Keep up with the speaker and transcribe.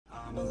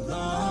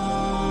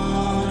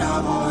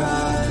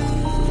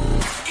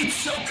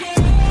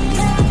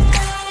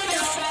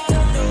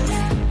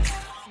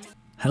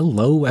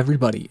Hello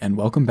everybody, and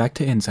welcome back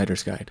to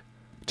Insider's Guide.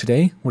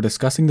 Today, we're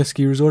discussing the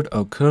ski resort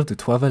au cœur de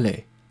Trois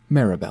Vallées,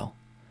 Méribel.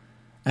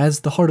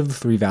 As the heart of the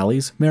three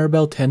valleys,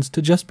 Méribel tends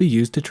to just be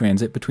used to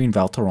transit between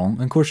Val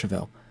Thorens and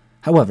Courchevel.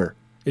 However,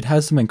 it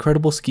has some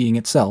incredible skiing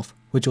itself,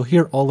 which you'll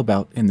hear all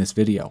about in this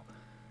video.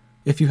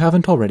 If you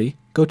haven't already,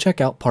 go check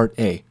out Part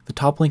A, the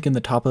top link in the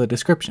top of the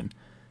description.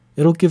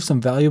 It'll give some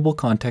valuable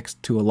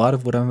context to a lot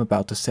of what I'm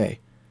about to say.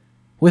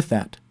 With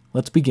that,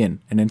 let's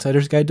begin an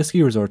Insider's Guide to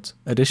Ski Resorts,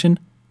 edition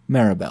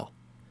Méribel.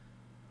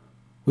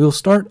 We will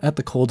start at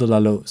the Col de la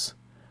Loze.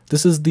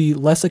 This is the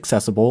less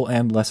accessible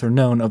and lesser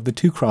known of the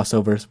two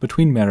crossovers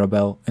between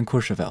Méribel and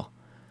Courchevel.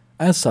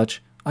 As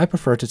such, I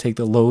prefer to take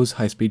the Loze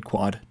high-speed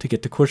quad to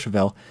get to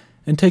Courchevel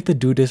and take the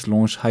Deux des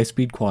Langes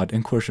high-speed quad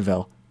in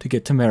Courchevel to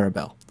get to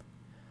Méribel.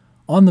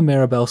 On the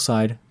Méribel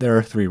side, there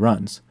are three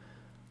runs.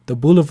 The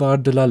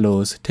Boulevard de la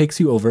Loze takes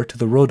you over to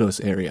the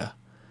Rodos area.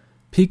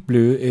 Pic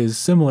Bleu is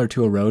similar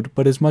to a road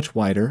but is much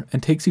wider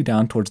and takes you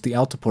down towards the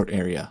Alteport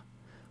area.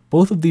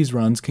 Both of these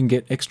runs can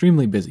get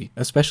extremely busy,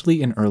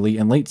 especially in early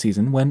and late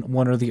season when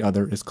one or the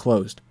other is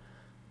closed.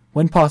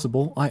 When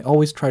possible, I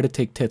always try to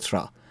take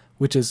Trois,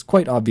 which is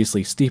quite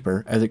obviously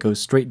steeper as it goes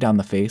straight down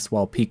the face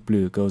while Pic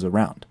Bleu goes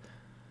around.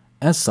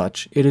 As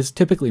such, it is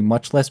typically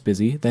much less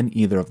busy than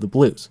either of the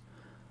blues.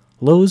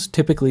 Loze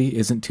typically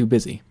isn't too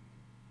busy.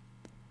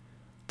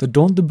 The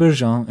Dent de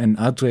Bourgogne and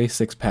Adré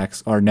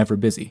six-packs are never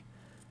busy.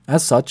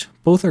 As such,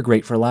 both are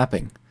great for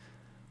lapping.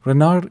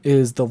 Renard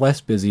is the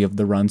less busy of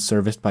the runs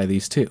serviced by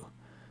these two.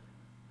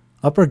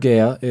 Upper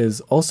Gaia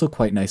is also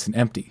quite nice and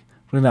empty.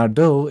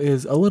 Renardeau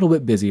is a little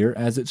bit busier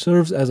as it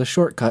serves as a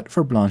shortcut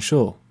for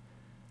Blanchot.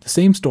 The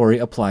same story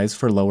applies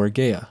for Lower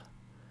Gaia.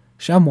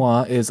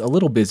 Chamois is a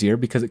little busier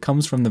because it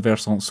comes from the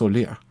Versant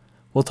Solier.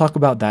 We'll talk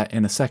about that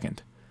in a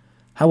second.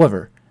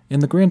 However,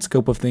 in the grand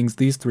scope of things,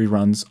 these three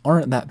runs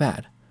aren't that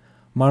bad.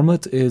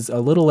 Marmot is a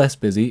little less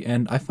busy,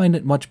 and I find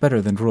it much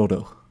better than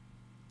Rodo.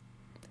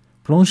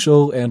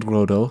 Blanchot and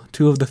Rodo,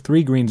 two of the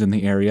three greens in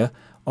the area,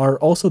 are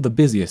also the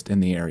busiest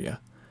in the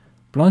area.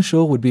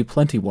 Blanchot would be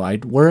plenty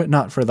wide were it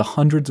not for the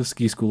hundreds of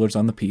ski schoolers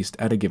on the piste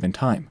at a given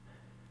time.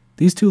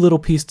 These two little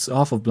pistes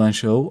off of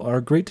Blanchot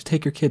are great to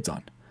take your kids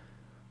on.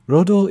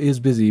 Rodo is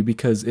busy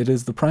because it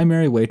is the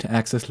primary way to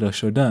access Le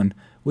Chaudin,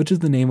 which is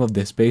the name of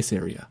this base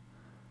area.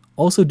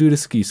 Also due to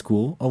ski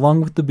school,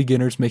 along with the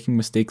beginners making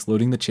mistakes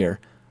loading the chair,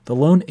 the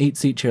lone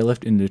 8-seat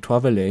chairlift into Trois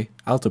Vallées,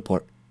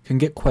 Alteport, can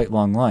get quite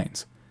long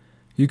lines.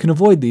 You can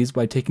avoid these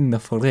by taking the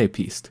Forêt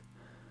piste.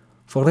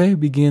 Forêt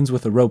begins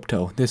with a rope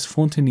tow, this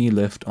Fontenay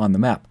lift on the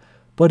map,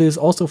 but is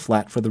also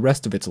flat for the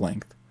rest of its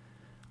length.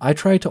 I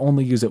try to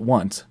only use it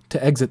once,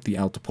 to exit the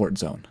Alteport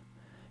zone.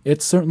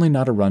 It's certainly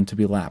not a run to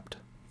be lapped.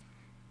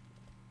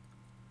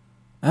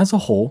 As a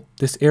whole,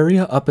 this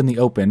area up in the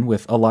open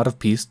with a lot of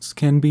pistes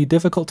can be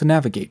difficult to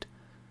navigate.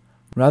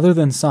 Rather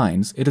than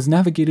signs, it is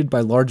navigated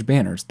by large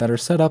banners that are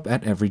set up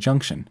at every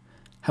junction.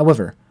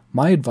 However,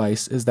 my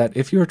advice is that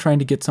if you are trying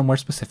to get somewhere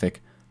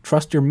specific,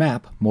 trust your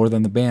map more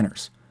than the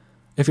banners.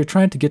 If you're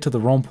trying to get to the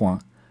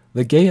rond-point,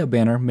 the Gaia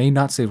banner may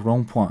not say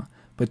rond-point,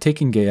 but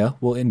taking Gaia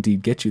will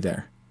indeed get you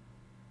there.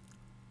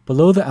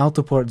 Below the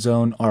Alteport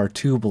zone are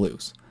two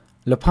blues.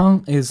 Le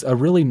Pin is a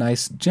really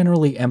nice,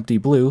 generally empty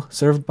blue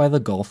served by the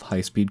Gulf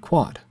high-speed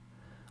quad.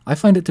 I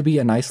find it to be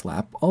a nice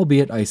lap,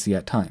 albeit icy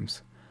at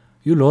times.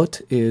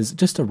 Hulot is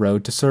just a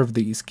road to serve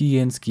the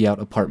ski-in, ski-out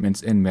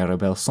apartments in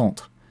Méribel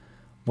Centre.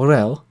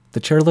 Morel, the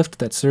chairlift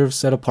that serves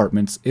said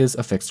apartments, is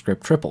a fixed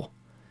grip triple.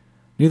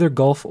 Neither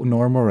Gulf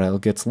nor Morel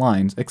gets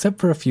lines except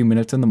for a few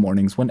minutes in the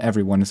mornings when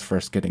everyone is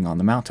first getting on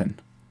the mountain.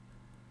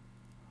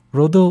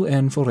 Rodo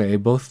and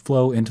Forêt both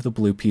flow into the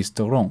blue piste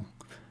d'Oron.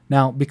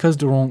 Now, because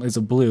d'Oron is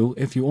a blue,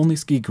 if you only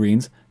ski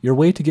greens, your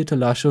way to get to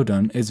La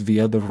Chaudin is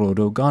via the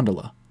Rodo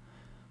gondola.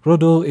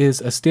 Rodo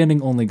is a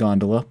standing-only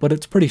gondola, but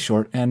it's pretty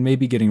short and may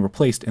be getting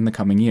replaced in the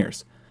coming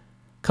years.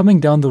 Coming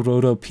down the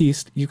Rodo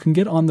piste, you can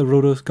get on the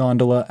Rodo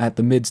gondola at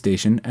the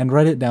mid-station and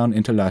ride it down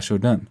into La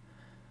Chaudin.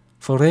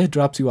 Forêt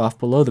drops you off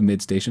below the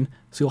mid-station,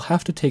 so you'll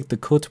have to take the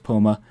Côte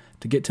Poma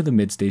to get to the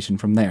mid-station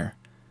from there.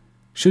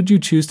 Should you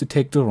choose to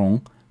take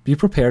d'Oron, be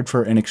prepared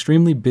for an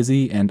extremely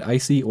busy and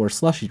icy or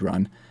slushy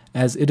run,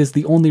 as it is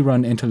the only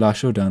run into La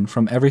Chaudin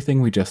from everything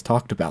we just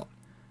talked about.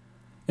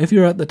 If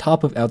you're at the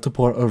top of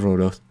Alteport or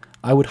Rodos,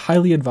 I would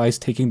highly advise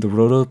taking the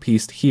Rodo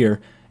piste here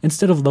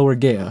instead of Lower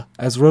Gaia,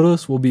 as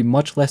Rodos will be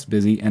much less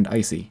busy and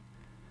icy.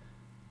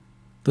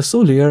 The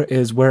Solier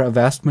is where a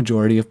vast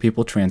majority of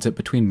people transit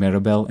between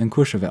Méribel and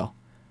Courchevel.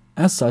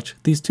 As such,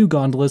 these two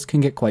gondolas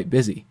can get quite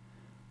busy.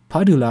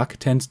 Pas du Lac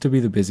tends to be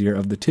the busier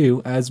of the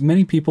two, as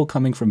many people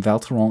coming from Val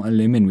Thorens and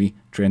Les Minuit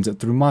transit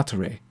through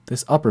Monterey,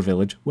 this upper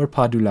village where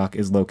Pas du Lac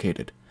is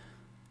located.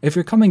 If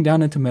you're coming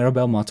down into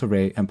Méribel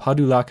Monterey and Pas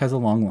du Lac has a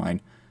long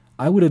line,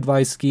 I would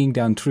advise skiing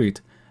down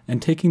Truite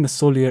and taking the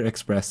Solier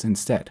Express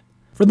instead.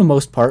 For the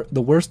most part,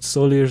 the worst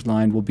Solier's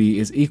line will be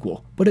is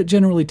equal, but it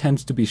generally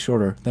tends to be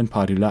shorter than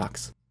Pas du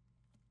Lac's.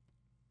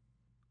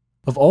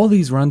 Of all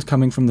these runs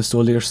coming from the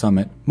Solier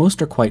summit,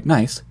 most are quite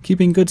nice,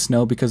 keeping good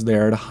snow because they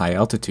are at a high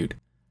altitude.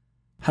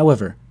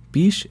 However,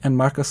 Biche and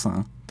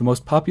Marcassin, the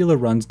most popular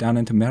runs down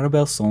into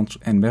Méribel Centre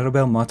and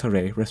Méribel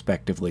Monterey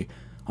respectively,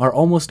 are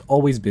almost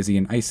always busy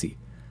and icy.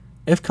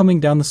 If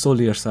coming down the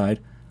Solier side,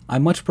 I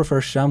much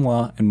prefer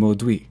Chamois and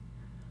Mauduit.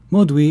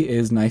 Mauduit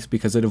is nice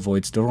because it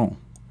avoids Doron.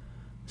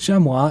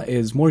 Chamois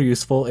is more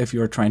useful if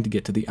you are trying to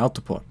get to the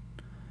Alteport.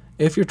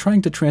 If you're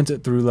trying to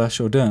transit through La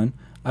Chaudaine,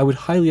 I would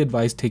highly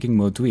advise taking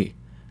Mauduit.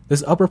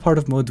 This upper part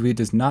of Mauduit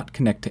does not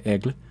connect to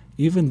Aigle,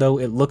 even though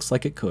it looks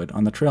like it could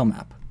on the trail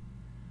map.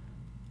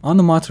 On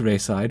the Monterey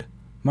side,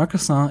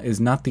 Marcassin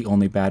is not the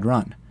only bad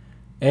run.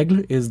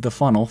 Aigle is the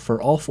funnel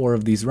for all 4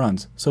 of these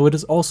runs, so it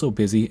is also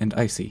busy and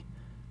icy.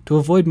 To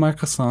avoid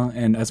Marcassin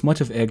and as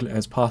much of Aigle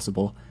as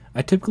possible,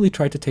 I typically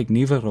try to take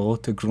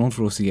Nivereau to Grande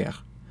Rosière.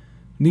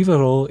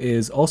 Nivereau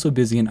is also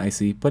busy and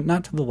icy, but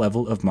not to the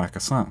level of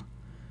Marcassin.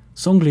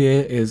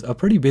 Sanglier is a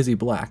pretty busy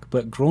black,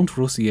 but Grande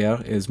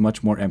Rosière is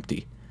much more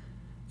empty.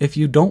 If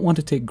you don't want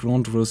to take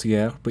Grande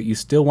Rosière, but you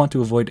still want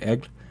to avoid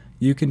Aigle,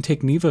 you can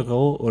take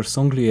Nivereau or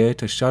Sanglier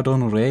to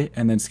Chardonneret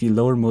and then ski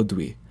lower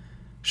Mauduit.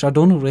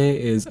 Chardonneret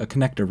is a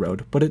connector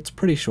road, but it's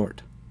pretty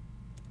short.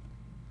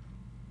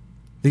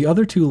 The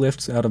other 2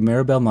 lifts out of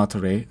Méribel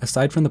Monterey,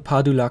 aside from the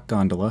Pas du Lac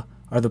gondola,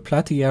 are the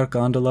Platière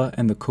gondola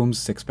and the Combes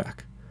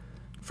 6-pack.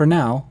 For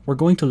now, we're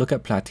going to look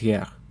at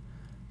Platière.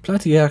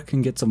 Platière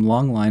can get some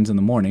long lines in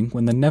the morning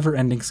when the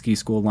never-ending ski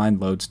school line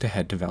loads to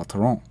head to Val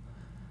Thorens.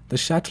 The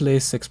Châtelet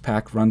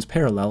 6-pack runs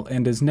parallel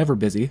and is never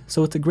busy,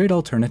 so it's a great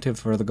alternative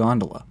for the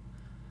gondola.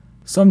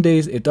 Some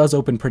days it does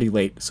open pretty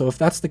late, so if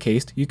that's the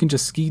case, you can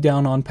just ski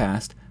down on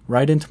past,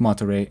 ride into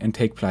Monterey, and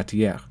take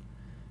Platière.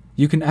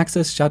 You can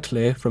access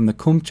Châtelet from the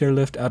Combes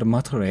chairlift out of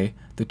Monterey,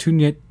 the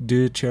Tugnet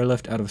 2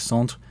 chairlift out of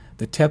Centre,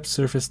 the Tep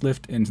surface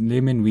lift in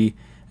Les Menuits,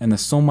 and the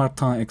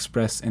Saint-Martin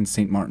Express in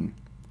Saint Martin.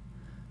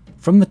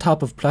 From the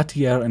top of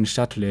Platière and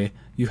Châtelet,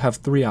 you have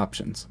 3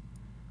 options.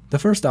 The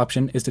first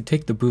option is to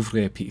take the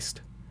Bouvray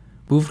piste.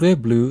 Bouvray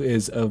Bleu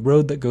is a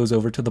road that goes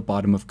over to the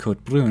bottom of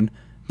Côte Brune,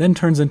 then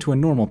turns into a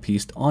normal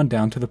piste on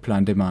down to the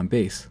Plan des Mans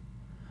base.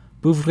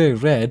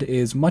 Bouvray Red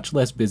is much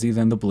less busy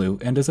than the Blue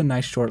and is a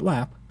nice short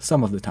lap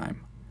some of the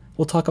time.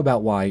 We'll talk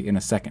about why in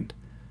a second.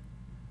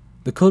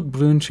 The Côte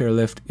Brune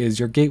chairlift is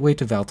your gateway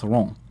to Val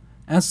Thorens.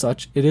 As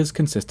such, it is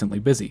consistently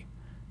busy.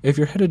 If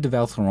you're headed to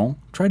Val Thorens,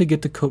 try to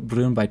get to Côte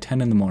Brune by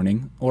 10 in the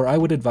morning, or I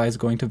would advise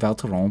going to Val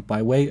Thorens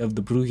by way of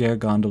the Bruyère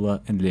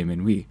gondola and Les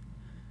Menuits.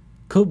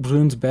 Côte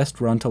Brune's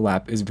best run to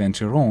lap is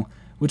Vencheron,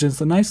 which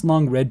is a nice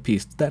long red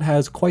piste that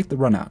has quite the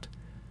run out.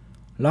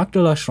 Lac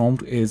de la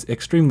Chambre is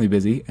extremely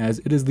busy, as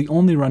it is the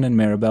only run in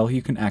Méribel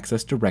you can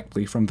access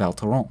directly from Val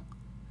Thorens.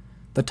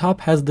 The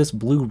top has this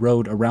blue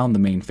road around the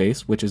main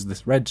face, which is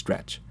this red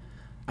stretch.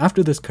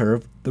 After this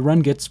curve, the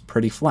run gets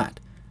pretty flat.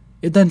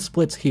 It then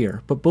splits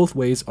here, but both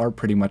ways are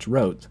pretty much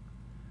roads.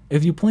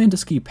 If you plan to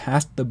ski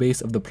past the base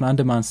of the Plan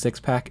des Mans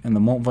 6-pack and the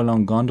Mont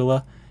Valon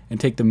gondola, and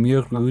take the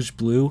Mur Rouge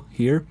Bleu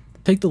here,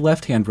 take the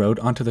left-hand road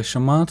onto the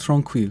Chemin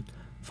Tranquille,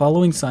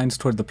 following signs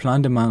toward the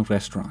Plan des Mans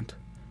restaurant.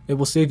 It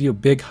will save you a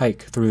big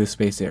hike through the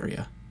space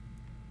area.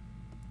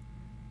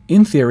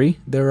 In theory,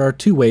 there are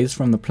 2 ways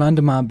from the Plan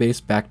des Mans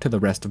base back to the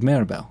rest of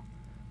Méribel.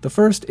 The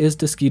first is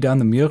to ski down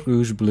the Mur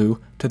Rouge Bleu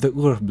to the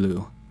Ur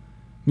Bleu.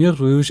 Mur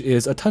Rouge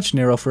is a touch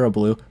narrow for a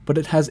blue, but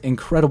it has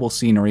incredible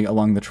scenery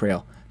along the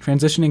trail,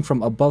 transitioning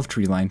from above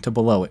treeline to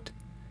below it.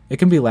 It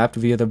can be lapped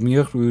via the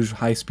Mur Rouge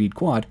high-speed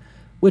quad,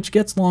 which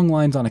gets long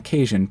lines on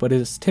occasion, but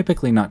is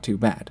typically not too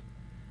bad.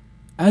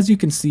 As you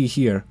can see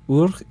here,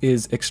 Ur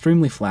is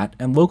extremely flat,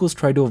 and locals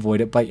try to avoid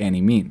it by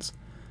any means.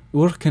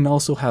 Ur can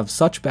also have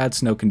such bad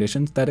snow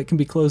conditions that it can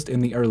be closed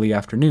in the early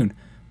afternoon,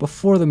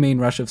 before the main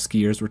rush of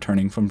skiers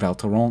returning from Val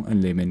Thorens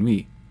and Les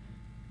Menuits.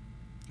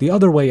 The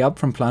other way up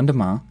from Plan des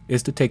Mans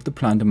is to take the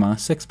Plan des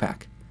Mans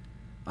 6-pack.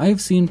 I have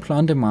seen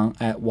Plan des Mans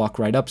at walk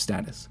right up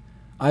status.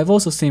 I have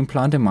also seen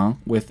Plan des Mans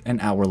with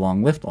an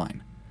hour-long lift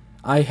line.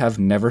 I have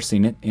never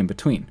seen it in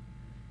between.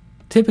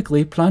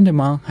 Typically, Plan des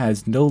Mans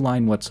has no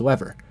line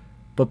whatsoever,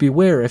 but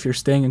beware if you're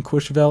staying in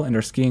Courchevel and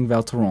are skiing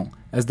Val Thorens,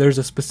 as there's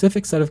a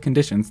specific set of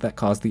conditions that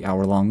cause the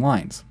hour-long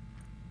lines.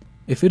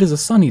 If it is a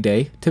sunny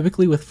day,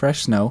 typically with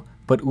fresh snow,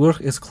 but Ur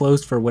is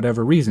closed for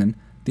whatever reason,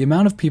 the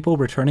amount of people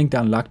returning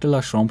down Lac de la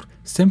Chambre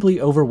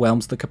simply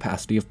overwhelms the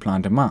capacity of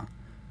Plan des Mans.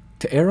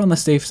 To err on the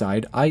safe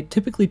side, I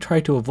typically try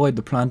to avoid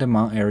the Plan des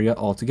Mans area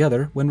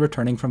altogether when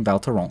returning from Val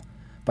Thorens,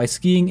 by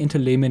skiing into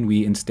Les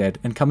Menuits instead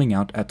and coming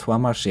out at Trois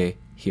Marchés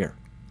here.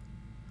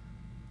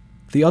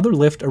 The other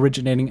lift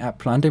originating at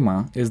Plan des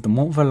Mans is the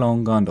Mont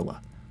Valon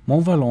gondola.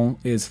 Mont Valon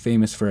is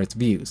famous for its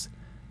views.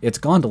 Its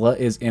gondola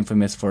is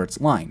infamous for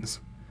its lines.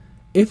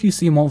 If you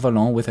see Mont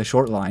Valon with a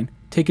short line,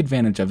 take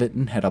advantage of it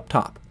and head up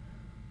top.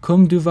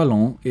 Combe du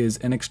Vallon is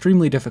an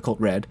extremely difficult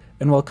red,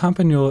 and while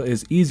Campagnol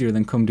is easier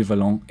than Combe du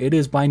Vallon, it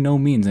is by no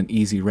means an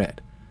easy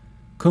red.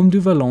 Combe du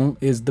Vallon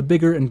is the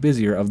bigger and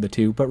busier of the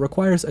 2, but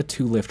requires a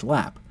 2-lift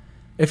lap.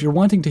 If you're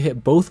wanting to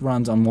hit both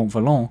runs on Mont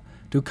Valon,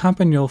 do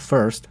Campagnol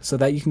first so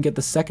that you can get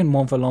the second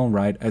Mont Valon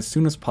ride as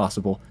soon as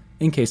possible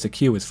in case a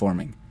queue is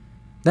forming.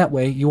 That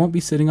way, you won't be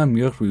sitting on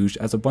Mur Rouge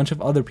as a bunch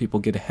of other people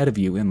get ahead of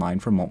you in line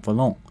for Mont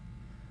Valon.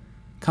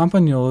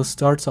 Campagnols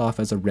starts off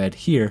as a red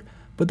here,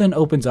 but then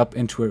opens up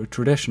into a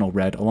traditional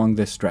red along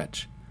this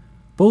stretch.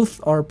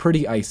 Both are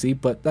pretty icy,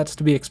 but that's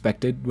to be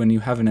expected when you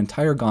have an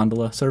entire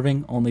gondola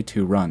serving only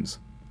 2 runs.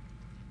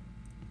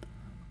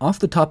 Off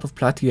the top of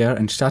Platière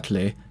and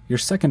Châtelet, your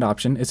second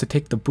option is to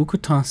take the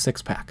Bouquetin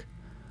 6-pack.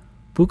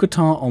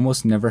 Bouquetin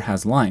almost never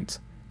has lines.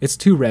 Its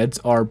 2 reds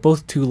are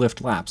both 2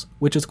 lift laps,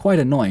 which is quite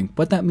annoying,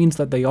 but that means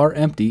that they are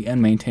empty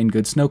and maintain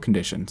good snow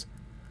conditions.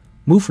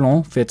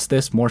 Mouflon fits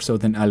this more so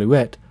than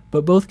Alouette,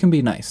 but both can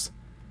be nice.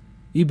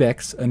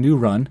 Ibex, a new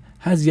run,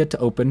 has yet to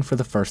open for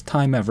the first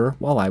time ever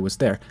while I was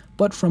there,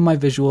 but from my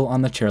visual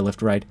on the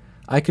chairlift ride,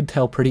 I could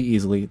tell pretty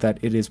easily that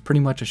it is pretty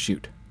much a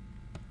shoot.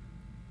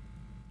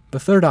 The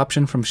third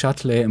option from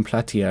Châtelet and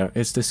Platière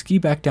is to ski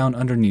back down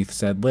underneath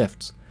said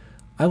lifts.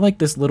 I like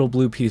this little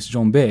blue piece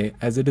Jambé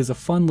as it is a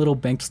fun little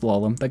banked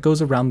slalom that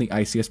goes around the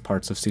iciest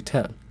parts of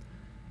Citel.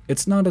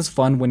 It's not as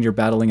fun when you're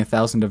battling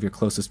 1,000 of your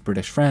closest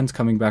British friends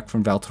coming back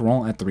from Val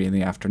Thorens at 3 in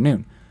the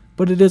afternoon,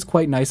 but it is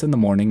quite nice in the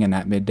morning and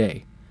at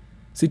midday.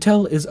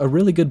 Citel is a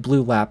really good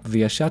blue lap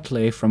via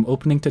Châtelet from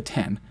opening to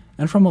 10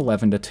 and from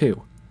 11 to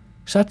 2.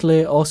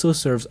 Châtelet also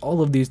serves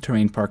all of these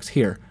terrain parks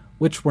here,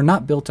 which were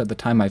not built at the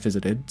time I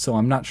visited, so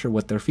I'm not sure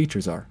what their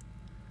features are.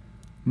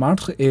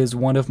 Martres is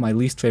one of my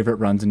least favorite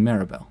runs in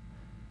Méribel.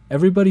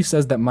 Everybody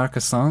says that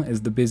Marcassin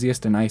is the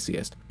busiest and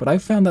iciest, but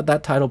I've found that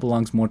that title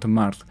belongs more to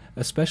Martres,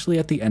 especially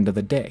at the end of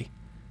the day.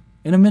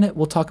 In a minute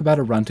we'll talk about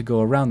a run to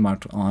go around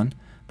Martres on,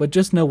 but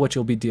just know what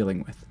you'll be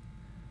dealing with.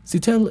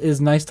 Citel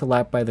is nice to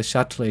lap by the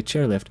Châtelet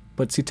chairlift,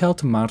 but Citel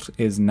to Martres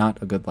is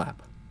not a good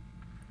lap.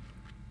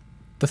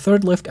 The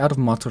third lift out of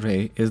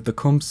Monterey is the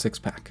Combes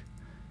 6-pack.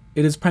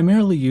 It is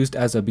primarily used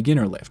as a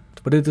beginner lift,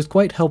 but it is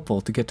quite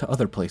helpful to get to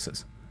other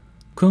places.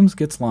 Combes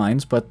gets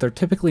lines, but they're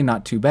typically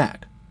not too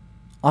bad.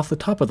 Off the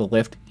top of the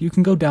lift, you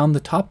can go down the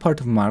top part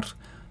of Martres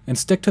and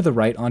stick to the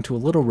right onto a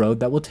little road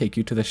that will take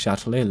you to the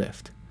Châtelet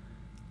lift.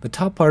 The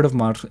top part of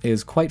Martres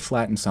is quite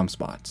flat in some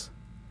spots.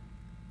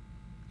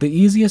 The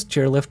easiest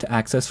chairlift to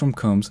access from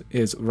Combes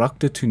is Roc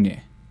de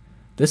Tournier.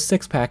 This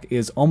 6-pack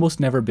is almost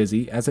never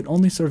busy as it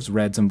only serves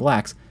reds and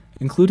blacks,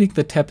 including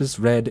the Tepes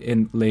red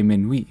in Les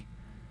Minuits.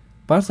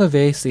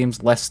 Barthavet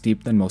seems less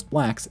steep than most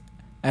blacks,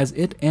 as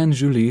it and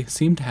Julie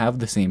seem to have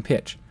the same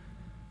pitch.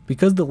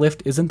 Because the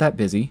lift isn't that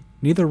busy,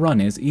 neither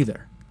run is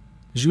either.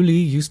 Julie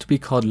used to be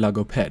called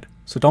Lagoped,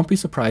 so don't be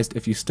surprised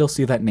if you still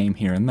see that name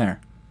here and there.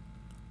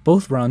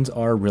 Both runs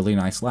are really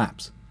nice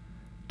laps.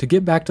 To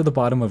get back to the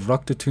bottom of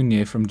Roc de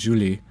Tournier from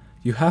Julie,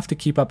 you have to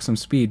keep up some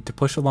speed to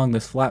push along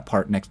this flat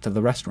part next to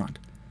the restaurant.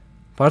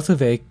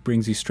 Barthavet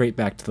brings you straight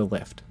back to the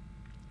lift.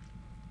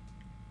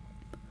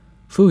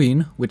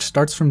 Fouine, which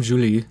starts from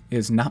Julie,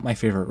 is not my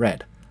favorite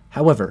red.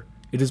 However,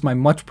 it is my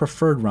much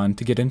preferred run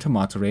to get into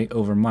Monterey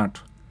over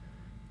Martres.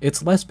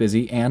 It's less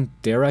busy and,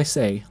 dare I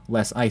say,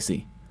 less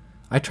icy.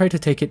 I try to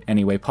take it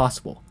any way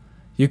possible.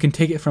 You can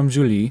take it from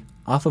Julie,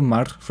 off of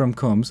Martres from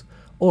Combes,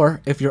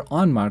 or if you're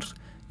on Martres,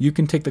 you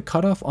can take the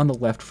cutoff on the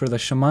left for the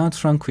Chemin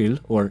Tranquille,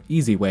 or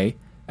easy way,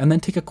 and then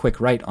take a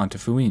quick right onto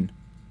Fouine.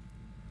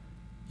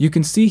 You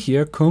can see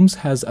here Combes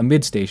has a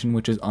mid station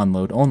which is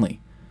unload only.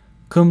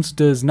 Combes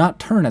does not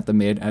turn at the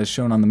mid as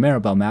shown on the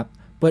Méribel map,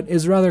 but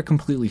is rather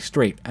completely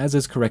straight, as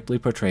is correctly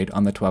portrayed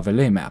on the Trois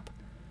Vallées map.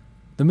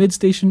 The mid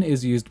station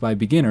is used by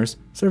beginners,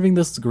 serving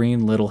this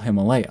green Little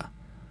Himalaya.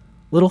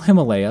 Little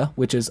Himalaya,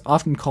 which is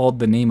often called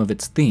the name of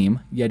its theme,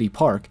 Yeti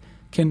Park,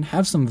 can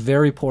have some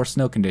very poor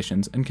snow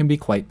conditions and can be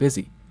quite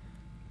busy.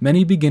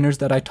 Many beginners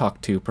that I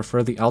talk to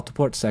prefer the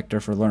Alteport sector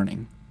for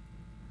learning.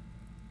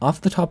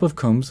 Off the top of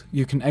Combes,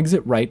 you can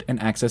exit right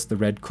and access the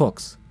Red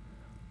Cooks.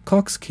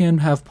 Cox can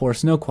have poor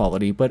snow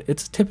quality, but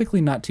it's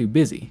typically not too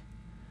busy.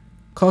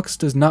 Cox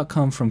does not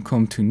come from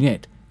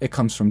Combe-Tourniet, it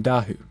comes from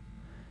Dahu.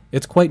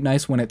 It's quite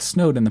nice when it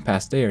snowed in the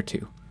past day or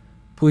two.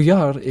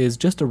 Pouillard is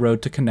just a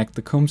road to connect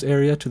the Combes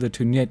area to the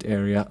Tourniet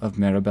area of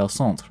Méribel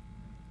Centre.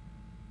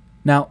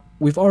 Now,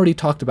 we've already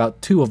talked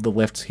about 2 of the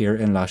lifts here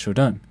in La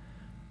Chaudaine.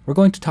 We're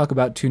going to talk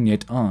about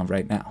Tourniet 1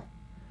 right now.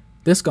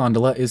 This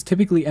gondola is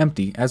typically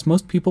empty as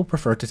most people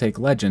prefer to take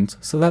Legends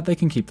so that they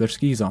can keep their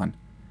skis on.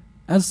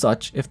 As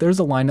such, if there's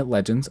a line at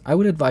Legends, I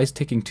would advise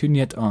taking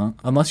Tourniet 1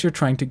 unless you're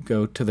trying to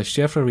go to the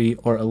Chefferie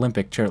or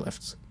Olympic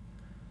chairlifts.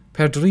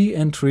 Perdrix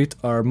and Truite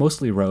are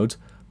mostly roads,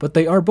 but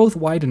they are both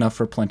wide enough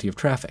for plenty of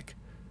traffic.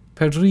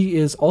 Perdrix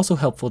is also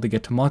helpful to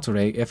get to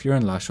Monterey if you're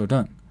in La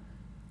Chaudaine.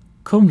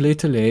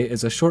 Combe-l'Étoile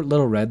is a short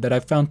little red that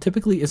I've found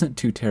typically isn't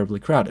too terribly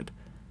crowded.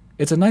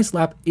 It's a nice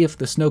lap if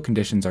the snow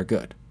conditions are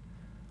good.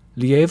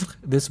 Lièvre,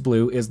 this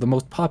blue, is the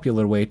most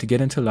popular way to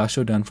get into La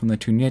Chaudaine from the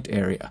Tourniet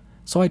area,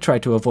 so I try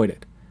to avoid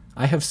it.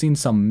 I have seen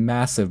some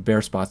massive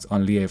bare spots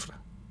on Lièvre.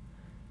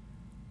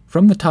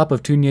 From the top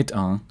of Tourniet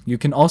 1, you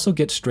can also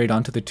get straight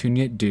onto the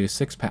Tourniet 2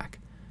 6-pack.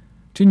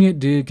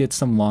 Tourniet 2 gets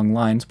some long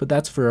lines, but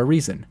that's for a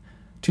reason.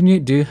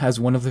 Tourniet 2 has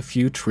one of the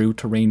few true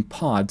terrain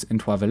pods in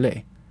Trois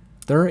Vallées.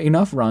 There are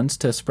enough runs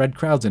to spread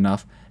crowds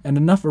enough, and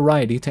enough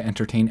variety to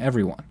entertain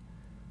everyone.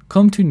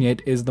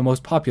 Combe-Tugnet is the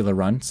most popular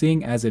run,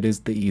 seeing as it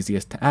is the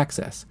easiest to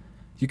access.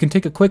 You can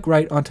take a quick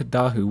right onto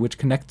Dahu, which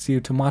connects you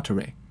to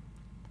Monterey.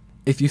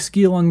 If you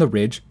ski along the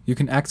ridge, you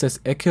can access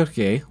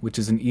Écurier, which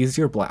is an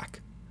easier black.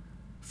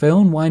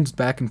 Féon winds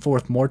back and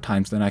forth more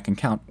times than I can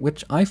count,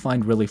 which I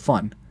find really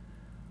fun.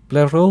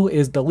 Blaireau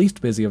is the least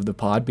busy of the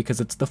pod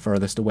because it's the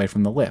furthest away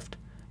from the lift.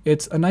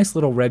 It's a nice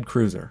little red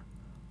cruiser.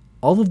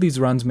 All of these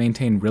runs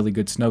maintain really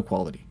good snow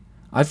quality.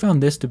 I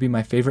found this to be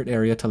my favorite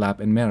area to lap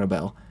in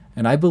Méribel,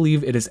 and I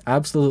believe it is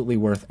absolutely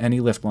worth any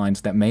lift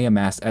lines that may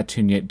amass at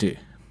Tugnet 2.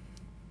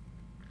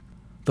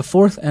 The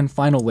fourth and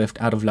final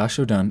lift out of La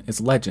Chaudaine is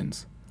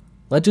Legends.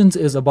 Legends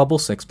is a bubble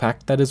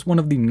 6-pack that is one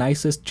of the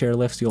nicest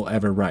chairlifts you'll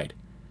ever ride.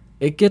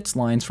 It gets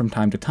lines from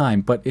time to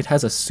time, but it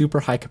has a super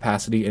high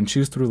capacity and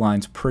chews through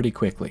lines pretty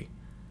quickly.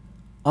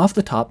 Off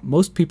the top,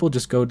 most people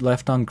just go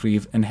left on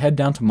Grieve and head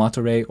down to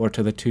Monterey or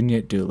to the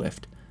Tugnet 2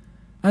 lift.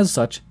 As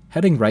such,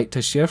 heading right to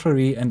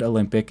Chefferie and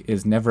Olympic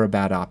is never a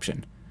bad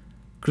option.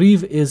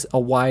 Grieve is a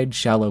wide,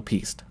 shallow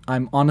piste.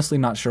 I'm honestly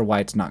not sure why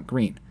it's not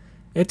green.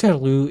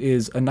 Éterloo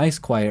is a nice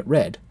quiet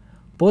red.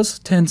 Beauce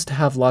tends to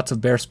have lots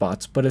of bare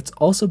spots, but it's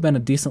also been a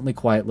decently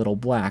quiet little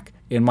black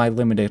in my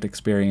limited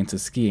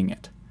experiences skiing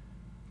it.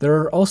 There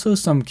are also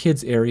some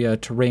kids area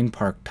terrain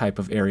park type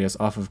of areas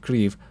off of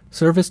Grieve,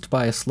 serviced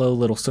by a slow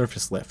little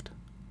surface lift.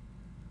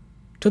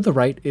 To the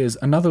right is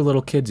another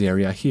little kids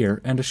area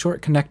here and a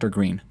short connector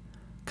green.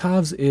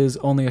 Caves is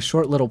only a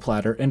short little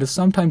platter and is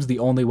sometimes the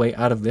only way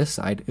out of this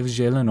side if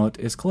Gélinot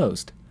is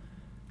closed.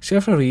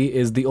 Chefferie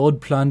is the old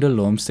Plan de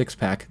l'Homme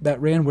 6-pack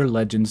that ran where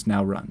Legends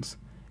now runs.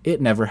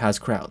 It never has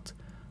crowds.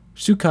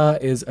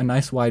 Chouca is a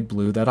nice wide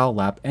blue that I'll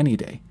lap any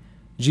day.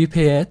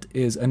 Gipet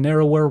is a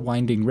narrower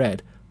winding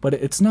red, but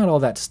it's not all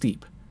that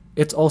steep.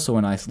 It's also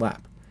a nice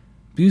lap.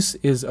 Beauce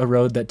is a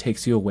road that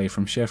takes you away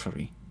from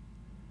Chefferie.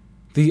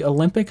 The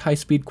Olympic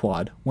high-speed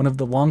quad, one of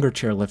the longer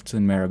chairlifts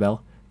in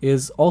Méribel,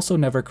 is also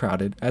never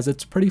crowded as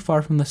it's pretty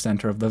far from the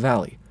center of the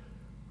valley.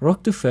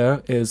 Roc de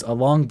Fer is a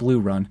long blue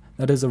run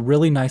that is a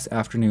really nice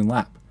afternoon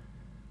lap.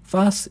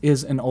 Fas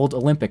is an old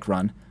Olympic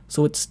run,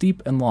 so it's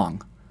steep and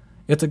long.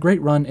 It's a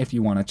great run if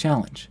you want a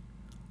challenge.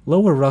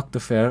 Lower Roc de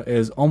Fer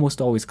is almost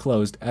always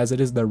closed as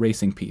it is the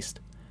racing piste.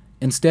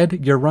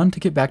 Instead, your run to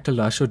get back to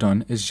La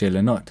Chaudaine is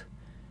Gélinot.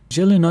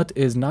 Gélinot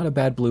is not a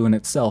bad blue in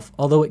itself,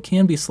 although it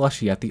can be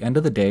slushy at the end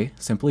of the day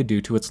simply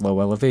due to its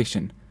low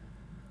elevation.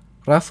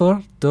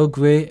 Raffort,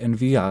 Doguet, and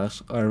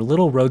Villars are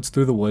little roads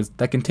through the woods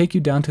that can take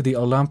you down to the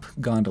Olympe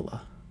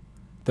gondola.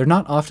 They're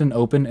not often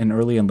open in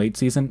early and late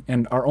season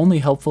and are only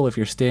helpful if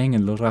you're staying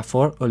in Le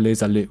Raffort or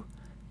Les Alleux.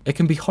 It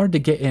can be hard to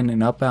get in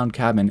an upbound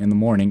cabin in the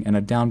morning and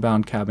a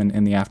downbound cabin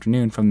in the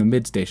afternoon from the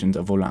mid-stations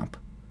of Olympe.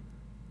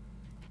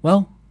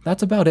 Well,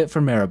 that's about it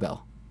for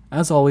Méribel.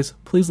 As always,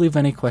 please leave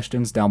any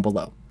questions down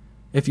below.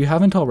 If you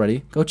haven't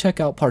already, go check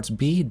out parts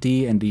B,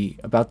 D, and E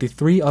about the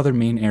 3 other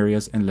main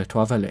areas in Les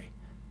Trois Vallées.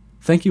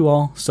 Thank you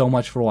all so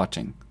much for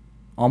watching.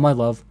 All my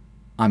love,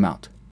 I'm out.